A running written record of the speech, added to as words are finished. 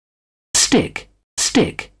stick,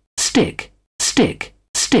 stick, stick, stick,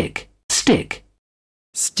 stick, stick.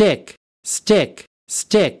 Stick, stick,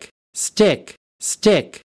 stick, stick,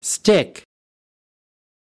 stick, stick.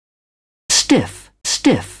 Stiff,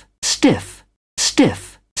 stiff, stiff,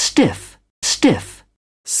 stiff, stiff, stiff.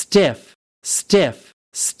 Stiff, stiff,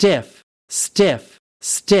 stiff, stiff,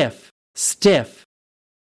 stiff, stiff.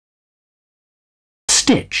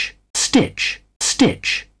 Stitch, stitch,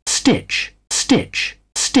 stitch, stitch, stitch,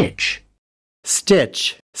 stitch.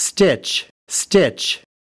 Stitch, stitch, stitch,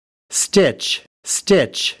 stitch,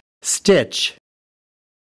 stitch, stitch.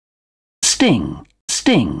 Sting,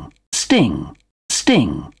 sting, sting,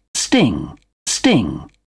 sting, sting, sting.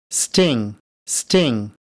 Sting,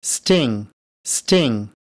 sting, sting, sting,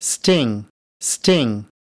 sting, sting.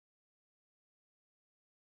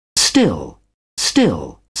 Still,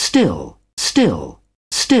 still, still, still,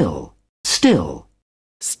 still, still.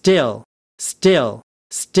 Still, still,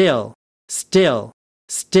 still, still,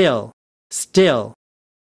 still, still.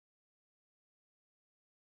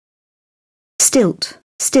 Stilt,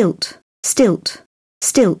 stilt, stilt,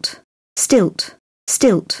 stilt, stilt,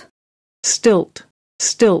 stilt. Stilt,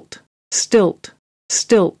 stilt, stilt,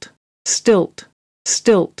 stilt, stilt,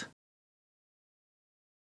 stilt.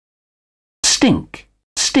 Stink,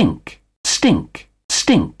 stink, stink,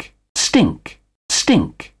 stink, stink,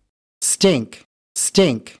 stink. Stink,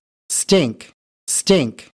 stink, stink,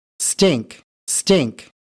 stink, stink,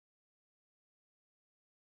 stink.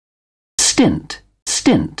 Stint,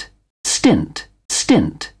 stint, stint,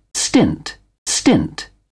 stint, stint, stint.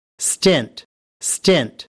 Stint,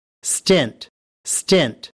 stint, stint,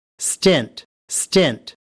 stint, stint,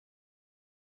 stint.